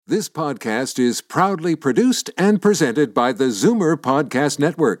This podcast is proudly produced and presented by the Zoomer Podcast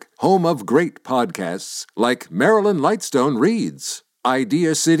Network, home of great podcasts like Marilyn Lightstone Reads,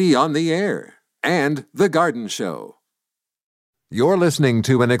 Idea City on the Air, and The Garden Show. You're listening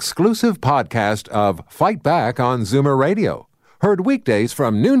to an exclusive podcast of Fight Back on Zoomer Radio, heard weekdays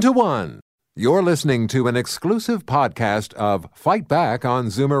from noon to 1. You're listening to an exclusive podcast of Fight Back on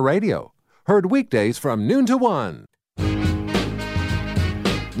Zoomer Radio, heard weekdays from noon to 1.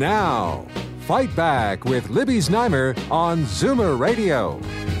 Now, Fight Back with Libby Znaimer on Zoomer Radio.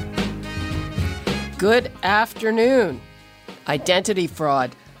 Good afternoon. Identity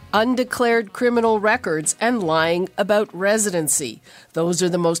fraud, undeclared criminal records, and lying about residency. Those are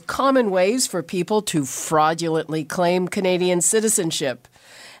the most common ways for people to fraudulently claim Canadian citizenship.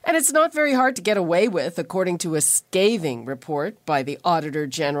 And it's not very hard to get away with, according to a scathing report by the Auditor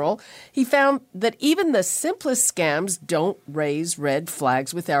General. He found that even the simplest scams don't raise red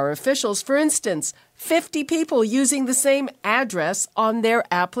flags with our officials. For instance, 50 people using the same address on their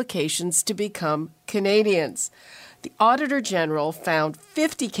applications to become Canadians. The Auditor General found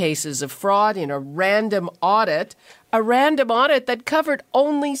 50 cases of fraud in a random audit that covered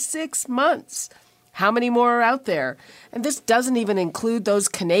only 6 months. How many more are out there? And this doesn't even include those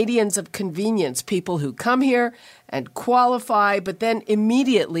Canadians of convenience, people who come here and qualify, but then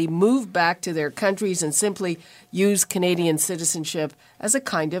immediately move back to their countries and simply use Canadian citizenship as a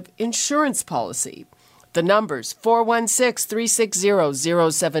kind of insurance policy. The numbers,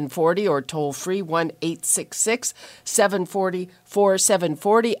 416-360-0740 or toll-free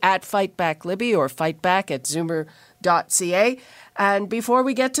 1-866-740-4740 at Fightback Libby or fightback@zoomer.ca. And before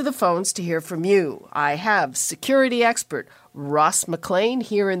we get to the phones to hear from you, I have security expert Ross McLean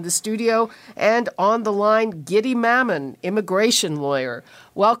here in the studio and on the line, Guidy Mamann, immigration lawyer.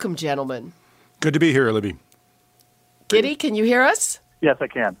 Welcome, gentlemen. Good to be here, Libby. Guidy, can you hear us? Yes, I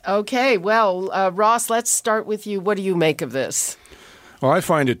can. Okay, well, Ross, let's start with you. What do you make of this? Well, I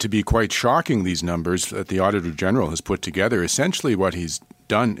find it to be quite shocking, these numbers that the Auditor General has put together. Essentially what he's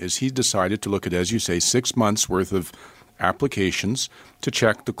done is he decided to look at, as you say, 6 months' worth of applications to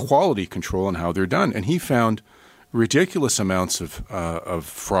check the quality control and how they're done. And he found ridiculous amounts of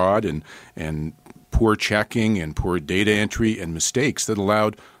fraud and poor checking and poor data entry and mistakes that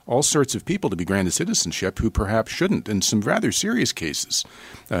allowed all sorts of people to be granted citizenship who perhaps shouldn't, in some rather serious cases,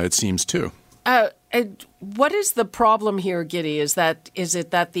 it seems, too. What is the problem here, Guidy? Is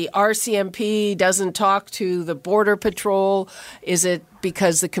it that the RCMP doesn't talk to the Border Patrol? Is it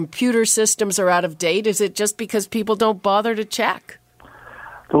because the computer systems are out of date? Is it just because people don't bother to check?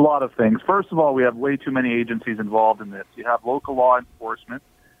 It's a lot of things. First of all, we have way too many agencies involved in this. You have local law enforcement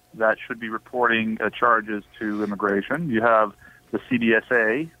that should be reporting charges to immigration. You have the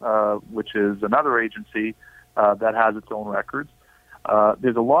CBSA, which is another agency that has its own records.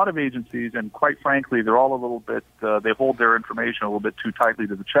 There's a lot of agencies, and quite frankly, they're all a little bit, they hold their information a little bit too tightly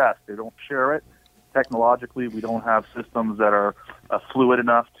to the chest. They don't share it. Technologically, we don't have systems that are fluid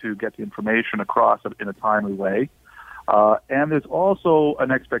enough to get the information across in a timely way. And there's also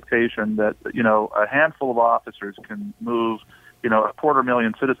an expectation that, a handful of officers can move,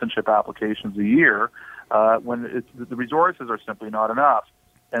 250,000 citizenship applications a year when the resources are simply not enough.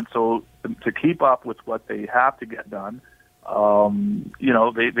 And so to keep up with what they have to get done,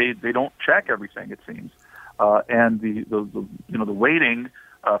 they don't check everything, it seems. And the waiting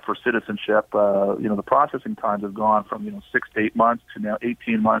for citizenship, the processing times have gone from 6 to 8 months to now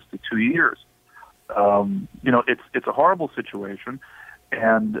 18 months to 2 years. It's a horrible situation,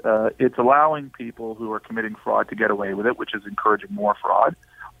 and it's allowing people who are committing fraud to get away with it, which is encouraging more fraud,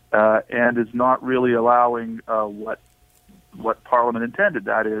 and is not really allowing what Parliament intended.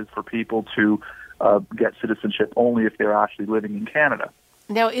 That is for people to get citizenship only if they're actually living in Canada.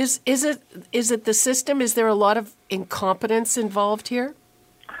 Now, is it the system? Is there a lot of incompetence involved here?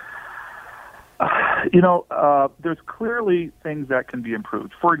 There's clearly things that can be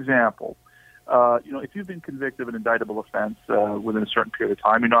improved. For example, if you've been convicted of an indictable offense within a certain period of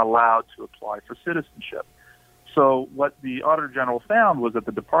time, you're not allowed to apply for citizenship. So what the Auditor General found was that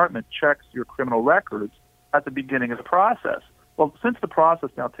the department checks your criminal records at the beginning of the process. Well, since the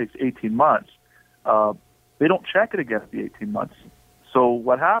process now takes 18 months, they don't check it again at the 18 months. So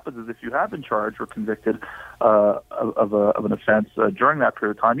what happens is if you have been charged or convicted of an offense during that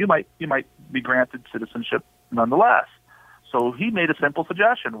period of time, you might be granted citizenship nonetheless. So he made a simple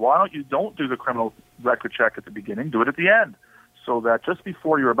suggestion. Why don't do the criminal record check at the beginning, do it at the end, so that just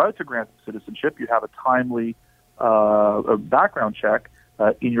before you're about to grant citizenship, you have a timely background check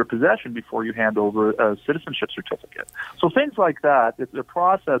in your possession before you hand over a citizenship certificate. So things like that, there are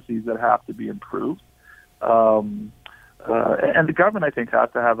processes that have to be improved. And the government, I think, has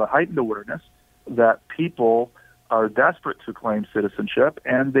to have a heightened awareness that people are desperate to claim citizenship,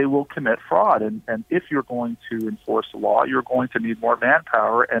 and they will commit fraud. And if you're going to enforce the law, you're going to need more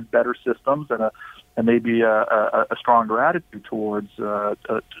manpower and better systems and maybe a stronger attitude towards the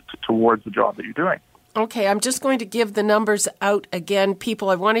job that you're doing. Okay, I'm just going to give the numbers out again. People,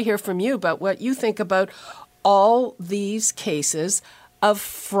 I want to hear from you about what you think about all these cases of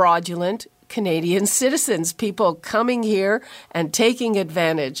fraudulent Canadian citizens, people coming here and taking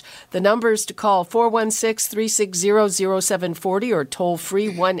advantage. The numbers to call 416-360-0740 or toll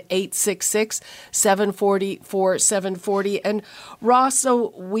free 1-866-740-4740. And Ross,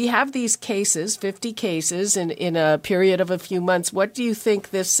 so we have these cases, 50 cases in a period of a few months. What do you think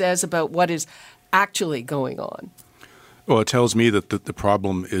this says about what is actually going on? Well, it tells me that the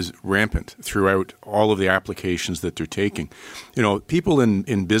problem is rampant throughout all of the applications that they're taking. You know, people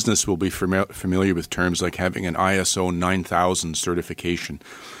in business will be familiar with terms like having an ISO 9000 certification.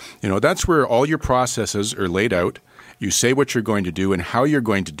 You know, that's where all your processes are laid out. You say what you're going to do and how you're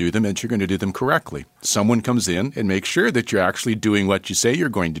going to do them, and you're going to do them correctly. Someone comes in and makes sure that you're actually doing what you say you're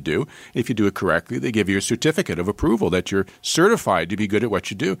going to do. If you do it correctly, they give you a certificate of approval that you're certified to be good at what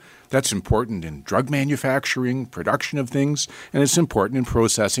you do. That's important in drug manufacturing, production of things, and it's important in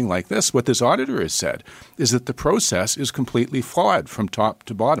processing like this. What this auditor has said is that the process is completely flawed from top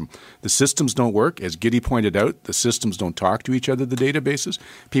to bottom. The systems don't work. As Guidy pointed out, the systems don't talk to each other, the databases.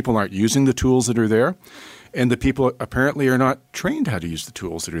 People aren't using the tools that are there. And the people apparently are not trained how to use the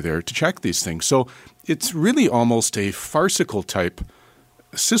tools that are there to check these things. So it's really almost a farcical type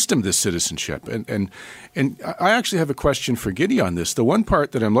system, this citizenship. And I actually have a question for Guidy on this. The one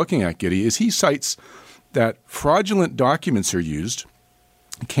part that I'm looking at, Guidy, is he cites that fraudulent documents are used,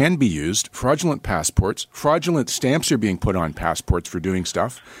 can be used, fraudulent passports, fraudulent stamps are being put on passports for doing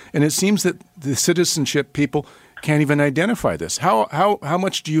stuff. And it seems that the citizenship people can't even identify this. How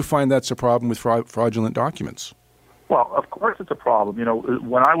much do you find that's a problem with fraudulent documents? Well, of course it's a problem. You know,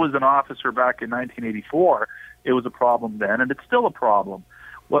 when I was an officer back in 1984, it was a problem then, and it's still a problem.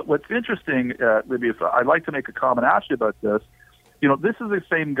 What's interesting, Libby, if I'd like to make a comment actually about this. You know, this is the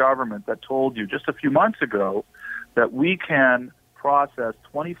same government that told you just a few months ago that we can process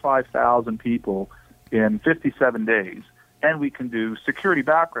 25,000 people in 57 days, and we can do security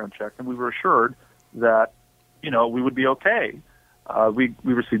background checks, and we were assured that, you know, we would be okay. We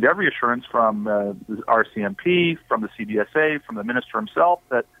received every assurance from the RCMP, from the CBSA, from the minister himself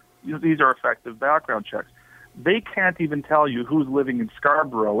that, you know, these are effective background checks. They can't even tell you who's living in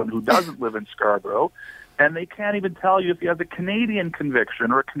Scarborough and who doesn't live in Scarborough, and they can't even tell you if you have a Canadian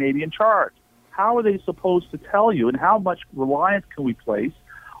conviction or a Canadian charge. How are they supposed to tell you, and how much reliance can we place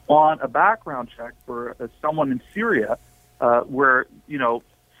on a background check for someone in Syria where, you know,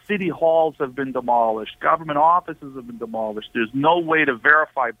 city halls have been demolished, government offices have been demolished, there's no way to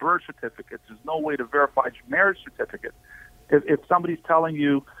verify birth certificates, there's no way to verify marriage certificates. If somebody's telling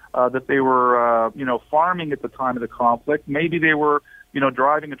you that they were, you know, farming at the time of the conflict, maybe they were, you know,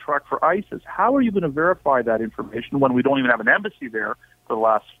 driving a truck for ISIS. How are you going to verify that information when we don't even have an embassy there for the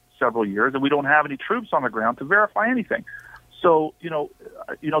last several years, and we don't have any troops on the ground to verify anything? So, you know,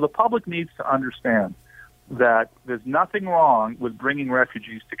 the public needs to understand that there's nothing wrong with bringing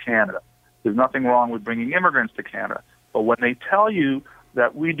refugees to Canada. There's nothing wrong with bringing immigrants to Canada. But when they tell you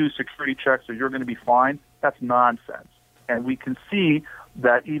that we do security checks or you're going to be fine, that's nonsense. And we can see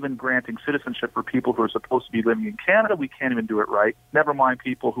that even granting citizenship for people who are supposed to be living in Canada, we can't even do it right, never mind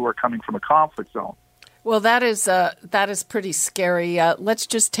people who are coming from a conflict zone. Well, that is pretty scary. Let's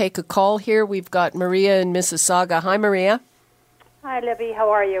just take a call here. We've got Maria in Mississauga. Hi, Maria. Hi, Libby.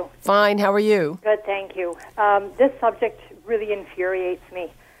 How are you? Fine. How are you? Good, thank you. This subject really infuriates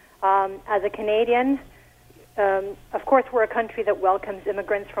me. As a Canadian, of course, we're a country that welcomes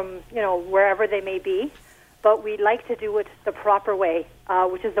immigrants from, you know, wherever they may be, but we like to do it the proper way,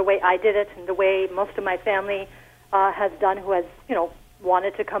 which is the way I did it and the way most of my family has done who has, you know,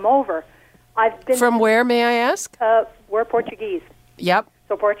 wanted to come over. I've been from where, may I ask? We're Portuguese. Yep.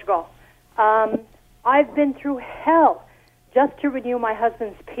 So Portugal. I've been through hell just to renew my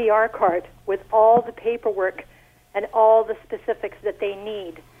husband's PR card with all the paperwork and all the specifics that they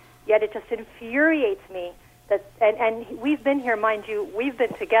need. Yet it just infuriates me that, and we've been here, mind you, we've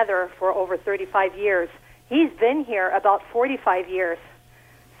been together for over 35 years. He's been here about 45 years.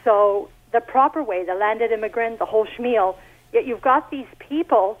 So the proper way, the landed immigrant, the whole schmeal, yet you've got these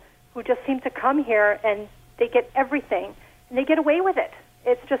people who just seem to come here and they get everything and they get away with it.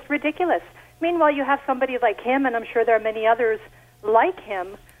 It's just ridiculous. Meanwhile, you have somebody like him, and I'm sure there are many others like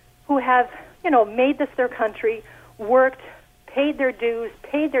him, who have, you know, made this their country, worked, paid their dues,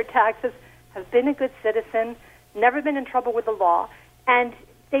 paid their taxes, have been a good citizen, never been in trouble with the law, and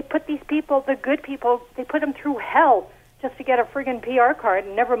they put these people, the good people, they put them through hell just to get a friggin' PR card,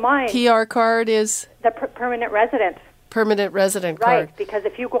 and never mind. PR card is? The permanent resident. Permanent resident card. Right, because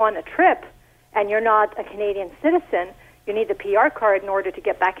if you go on a trip and you're not a Canadian citizen, you need the PR card in order to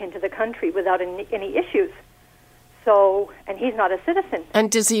get back into the country without any issues. So, and he's not a citizen. And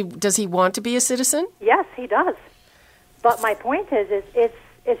does he want to be a citizen? Yes, he does. But my point is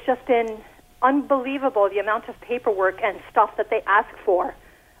it's just been unbelievable, the amount of paperwork and stuff that they ask for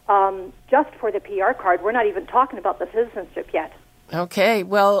just for the PR card. We're not even talking about the citizenship yet. Okay.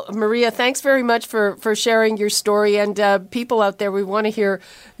 Well, Maria, thanks very much for sharing your story. And people out there, we want to hear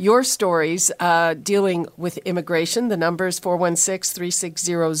your stories dealing with immigration. The number is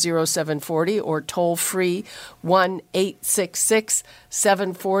 416-360-0740 or toll-free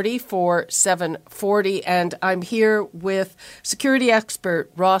 1-866-740-4740. And I'm here with security expert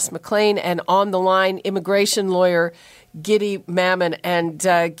Ross McLean and on the line, immigration lawyer Guidy Mamann. And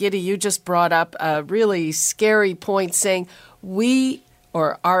Guidy, you just brought up a really scary point saying we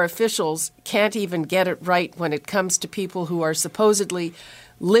or our officials can't even get it right when it comes to people who are supposedly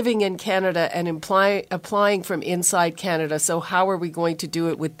living in Canada and applying from inside Canada. So how are we going to do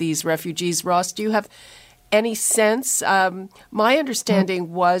it with these refugees? Ross, do you have any sense? My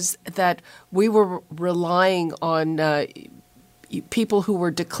understanding was that we were relying on people who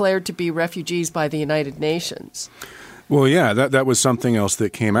were declared to be refugees by the United Nations. Well, yeah, that was something else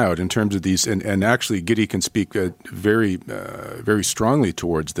that came out in terms of these, and actually Guidy can speak very strongly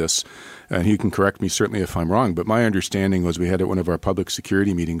towards this, and he can correct me certainly if I'm wrong, but my understanding was we had at one of our public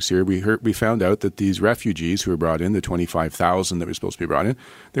security meetings here, we found out that these refugees who were brought in, the 25,000 that were supposed to be brought in,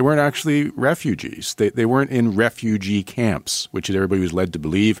 they weren't actually refugees. They weren't in refugee camps, which everybody was led to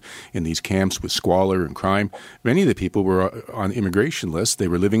believe in these camps with squalor and crime. Many of the people were on immigration lists. They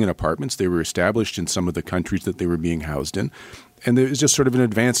were living in apartments. They were established in some of the countries that they were being housed in. And it was just sort of an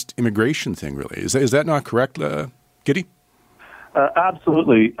advanced immigration thing, really. Is that not correct, Guidy?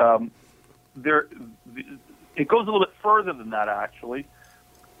 Absolutely. It goes a little bit further than that, actually.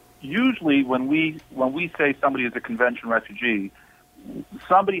 Usually when we say somebody is a convention refugee,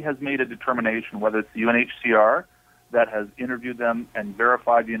 somebody has made a determination, whether it's the UNHCR that has interviewed them and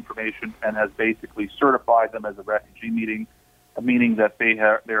verified the information and has basically certified them as a refugee, meaning that they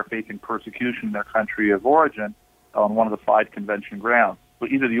are facing persecution in their country of origin on one of the 5 convention grounds. So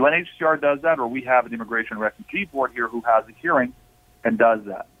either the UNHCR does that or we have an Immigration and Refugee Board here who has a hearing and does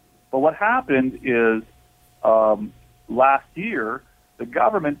that. But what happened is last year, the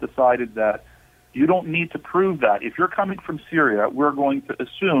government decided that you don't need to prove that. If you're coming from Syria, we're going to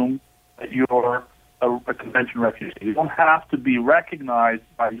assume that you're a convention refugee. You don't have to be recognized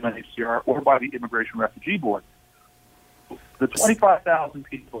by the UNHCR or by the Immigration and Refugee Board. The 25,000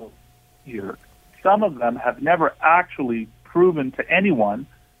 people here, some of them have never actually proven to anyone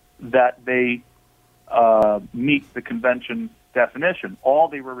that they meet the convention definition. All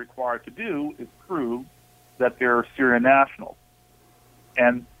they were required to do is prove that they're Syrian nationals.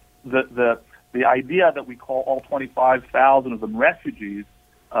 And the idea that we call all 25,000 of them refugees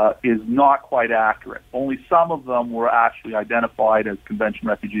is not quite accurate. Only some of them were actually identified as convention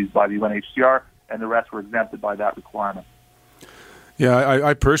refugees by the UNHCR, and the rest were exempted by that requirement. Yeah,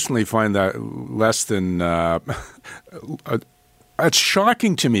 I personally find that less than it's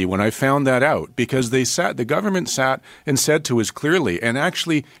shocking to me when I found that out, because the government sat and said to us clearly and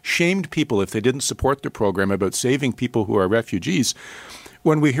actually shamed people if they didn't support the program about saving people who are refugees.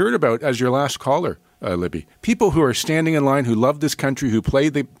 When we heard about, as your last caller, Libby, people who are standing in line, who love this country, who play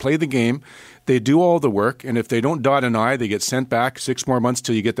the game, they do all the work, and if they don't dot an I, they get sent back 6 more months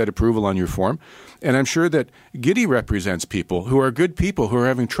till you get that approval on your form. And I'm sure that Guidy represents people who are good people who are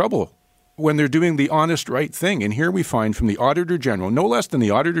having trouble when they're doing the honest, right thing. And here we find from the Auditor General, no less than the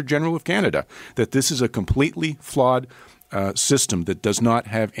Auditor General of Canada, that this is a completely flawed system that does not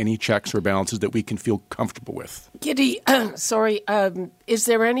have any checks or balances that we can feel comfortable with. Guidy, is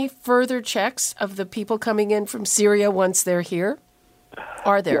there any further checks of the people coming in from Syria once they're here?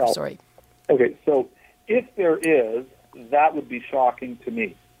 Are there? Well, sorry. Okay, so if there is, that would be shocking to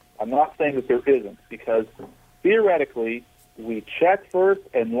me. I'm not saying that there isn't, because theoretically, we check first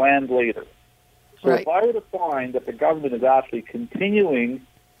and land later. So right. If I were to find that the government is actually continuing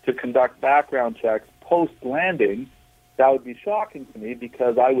to conduct background checks post-landing, that would be shocking to me,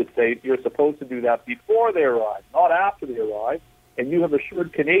 because I would say you're supposed to do that before they arrive, not after they arrive, and you have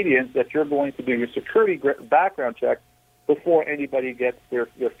assured Canadians that you're going to do your security background check before anybody gets their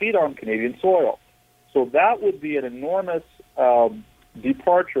feet on Canadian soil. So that would be an enormous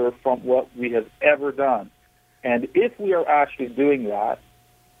departure from what we have ever done. And if we are actually doing that,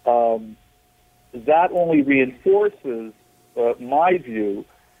 that only reinforces my view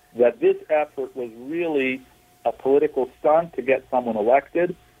that this effort was really a political stunt to get someone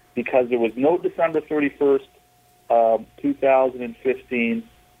elected, because there was no December 31st, 2015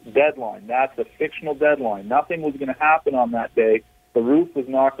 deadline. That's a fictional deadline. Nothing was going to happen on that day. The roof was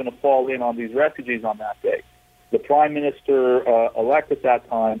not going to fall in on these refugees on that day. The Prime Minister elect at that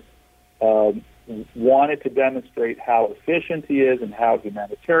time wanted to demonstrate how efficient he is and how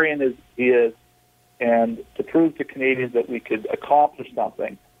humanitarian he is, and to prove to Canadians that we could accomplish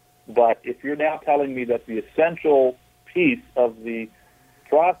something. But if you're now telling me that the essential piece of the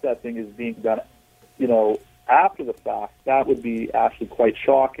processing is being done, after the fact, that would be actually quite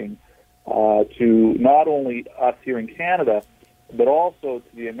shocking to not only us here in Canada, but also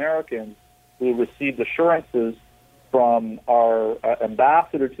to the Americans who received assurances from our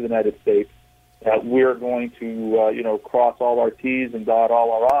ambassador to the United States that we're going to, cross all our T's and dot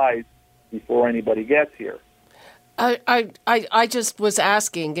all our I's before anybody gets here. I just was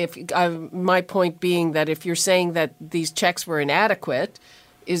asking if my point being that if you're saying that these checks were inadequate,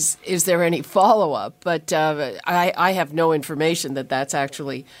 is there any follow-up? But I have no information that that's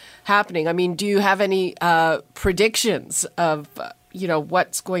actually happening. I mean, do you have any predictions of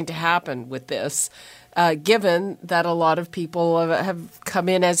what's going to happen with this, given that a lot of people have come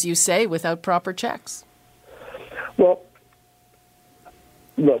in, as you say, without proper checks? Well,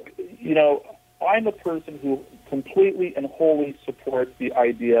 look, I'm a person who completely and wholly supports the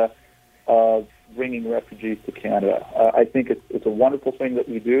idea of bringing refugees to Canada. I think it's a wonderful thing that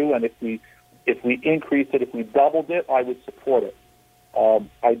we do, and if we increase it, if we doubled it, I would support it.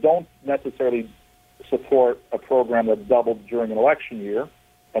 I don't necessarily support a program that's doubled during an election year,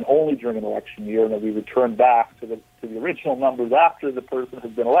 and only during an election year, and then we return back to the original numbers after the person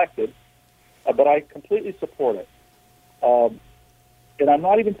has been elected. But I completely support it. And I'm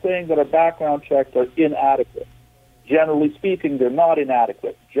not even saying that our background checks are inadequate. Generally speaking, they're not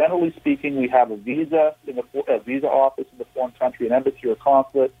inadequate. Generally speaking, we have a visa office in the foreign country, an embassy or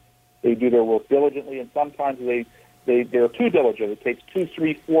consulate. They do their work diligently, and sometimes they're too diligent. It takes 2,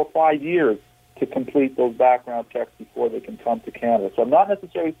 3, 4, 5 years to complete those background checks before they can come to Canada. So I'm not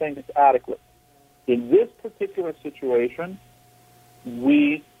necessarily saying it's adequate. In this particular situation,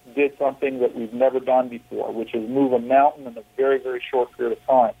 we did something that we've never done before, which is move a mountain in a very, very short period of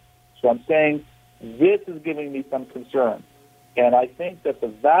time. So I'm saying this is giving me some concern. And I think that the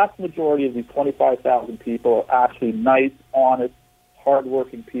vast majority of these 25,000 people are actually nice, honest,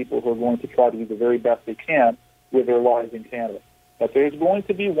 hardworking people who are going to try to do the very best they can with their lives in Canada. But there's going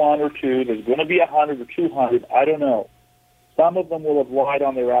to be one or two, there's going to be 100 or 200, I don't know. Some of them will have lied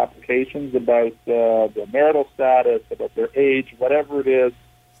on their applications about their marital status, about their age, whatever it is,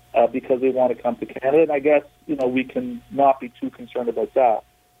 because they want to come to Canada. And I guess, we can not be too concerned about that.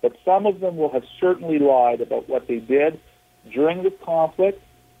 But some of them will have certainly lied about what they did during this conflict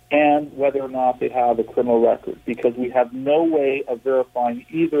and whether or not they have a criminal record, because we have no way of verifying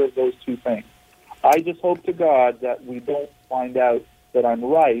either of those two things. I just hope to God that we don't find out that I'm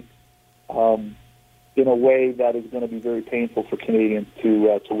right in a way that is going to be very painful for Canadians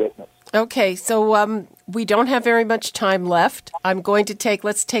to witness. Okay, so we don't have very much time left.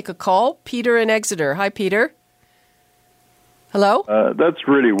 Let's take a call. Peter in Exeter. Hi, Peter. Hello? That's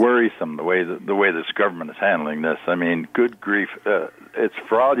really worrisome, the way this government is handling this. I mean, good grief, it's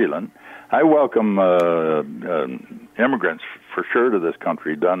fraudulent. I welcome immigrants for sure to this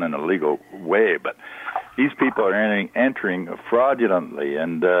country done in a legal way, but these people are entering fraudulently.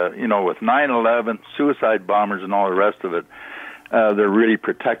 And, with 9/11, suicide bombers and all the rest of it, they're really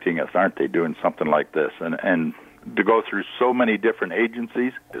protecting us, aren't they, doing something like this? And to go through so many different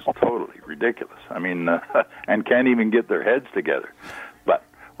agencies is totally ridiculous. I mean, and can't even get their heads together. But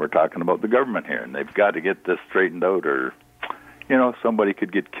we're talking about the government here, and they've got to get this straightened out, or somebody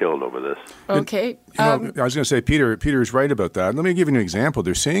could get killed over this. Okay. I was going to say, Peter's right about that. Let me give you an example.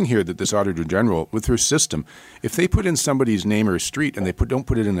 They're saying here that this Auditor General, with her system, if they put in somebody's name or street and they don't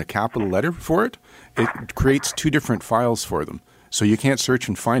put it in a capital letter for it, it creates two different files for them. So you can't search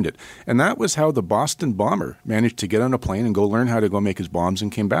and find it. And that was how the Boston bomber managed to get on a plane and go learn how to go make his bombs and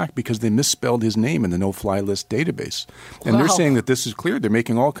came back, because they misspelled his name in the no-fly list database. And They're saying that this is clear. They're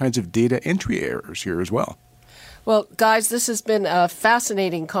making all kinds of data entry errors here as well. Well, guys, this has been a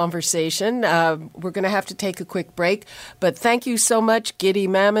fascinating conversation. We're going to have to take a quick break. But thank you so much, Guidy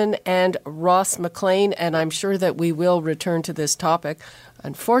Mamann and Ross McLean. And I'm sure that we will return to this topic,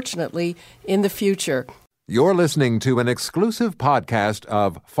 unfortunately, in the future. You're listening to an exclusive podcast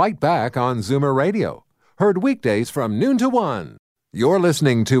of Fight Back on Zoomer Radio. Heard weekdays from noon to 1. You're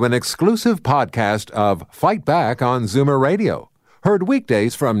listening to an exclusive podcast of Fight Back on Zoomer Radio. Heard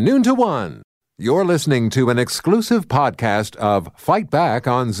weekdays from noon to 1. You're listening to an exclusive podcast of Fight Back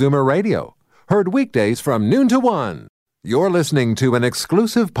on Zoomer Radio, heard weekdays from noon to 1. You're listening to an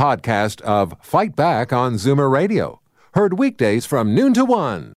exclusive podcast of Fight Back on Zoomer Radio, heard weekdays from noon to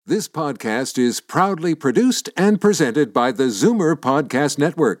 1. This podcast is proudly produced and presented by the Zoomer Podcast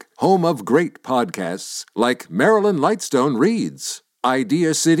Network, home of great podcasts like Marilyn Lightstone Reads,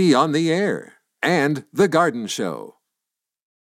 Idea City on the Air, and The Garden Show.